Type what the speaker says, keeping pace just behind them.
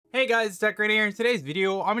Hey guys, it's Tech right here. In today's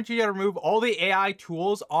video, I'm going to show you how to remove all the AI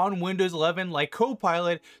tools on Windows 11 like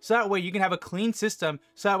Copilot, so that way you can have a clean system,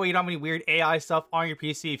 so that way you don't have any weird AI stuff on your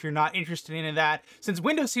PC if you're not interested in that. Since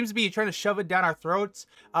Windows seems to be trying to shove it down our throats,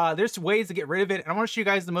 there's ways to get rid of it, and I want to show you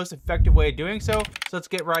guys the most effective way of doing so let's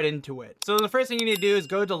get right into it. So the first thing you need to do is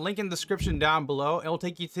go to the link in the description down below. It will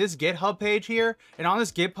take you to this GitHub page here, and on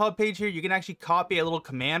this GitHub page here, you can actually copy a little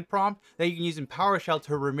command prompt that you can use in PowerShell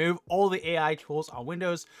to remove all the AI tools on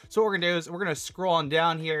Windows. So what we're gonna do is we're gonna scroll on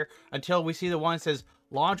down here until we see the one that says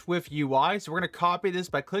launch with UI. So we're gonna copy this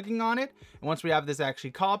by clicking on it. And once we have this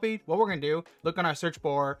actually copied, what we're gonna do, look on our search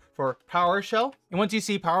bar for PowerShell. And once you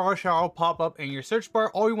see PowerShell pop up in your search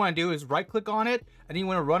bar, all you wanna do is right click on it, and you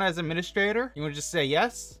wanna run as administrator. You wanna just say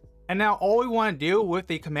yes. And now all we want to do with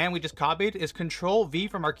the command we just copied is Control V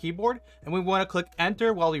from our keyboard, and we want to click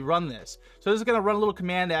enter while we run this. So this is going to run a little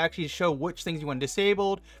command to actually show which things you want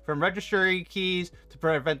disabled, from registry keys to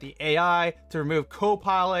prevent the AI, to remove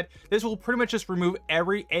Copilot. This will pretty much just remove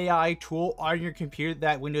every AI tool on your computer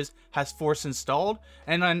that Windows has force installed.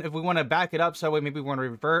 And then if we want to back it up, so maybe we want to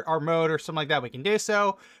revert our mode or something like that, we can do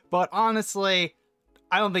so. But honestly,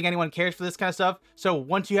 I don't think anyone cares for this kind of stuff. So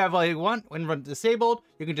once you have all you want, when run disabled,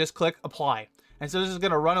 you can just click apply. And so this is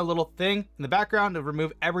going to run a little thing in the background to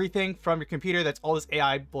remove everything from your computer that's all this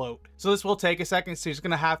AI bloat. So this will take a second, so you're just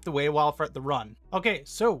going to have to wait a while for it to run. Okay,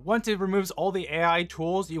 so once it removes all the AI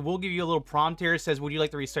tools, it will give you a little prompt here. It says, would you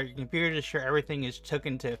like to restart your computer to ensure everything is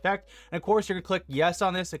taken into effect? And of course, you're going to click yes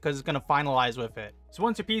on this because it's going to finalize with it. So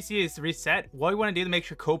once your PC is reset, what you want to do to make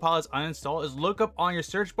sure Copilot is uninstalled is look up on your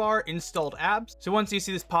search bar installed apps. So once you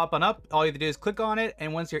see this pop on up, all you have to do is click on it.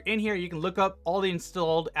 And once you're in here, you can look up all the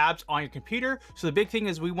installed apps on your computer. So the big thing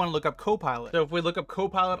is we want to look up Copilot. So if we look up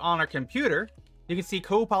Copilot on our computer, you can see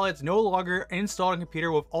Copilot's no longer installed on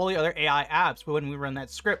computer with all the other AI apps when we run that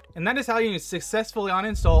script. And that is how you can successfully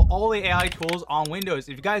uninstall all the AI tools on Windows.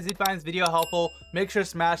 If you guys did find this video helpful, make sure to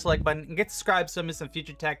smash the like button and get subscribed so you don't miss some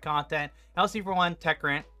future tech content. I'll see you for one. Tech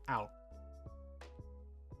Rant out.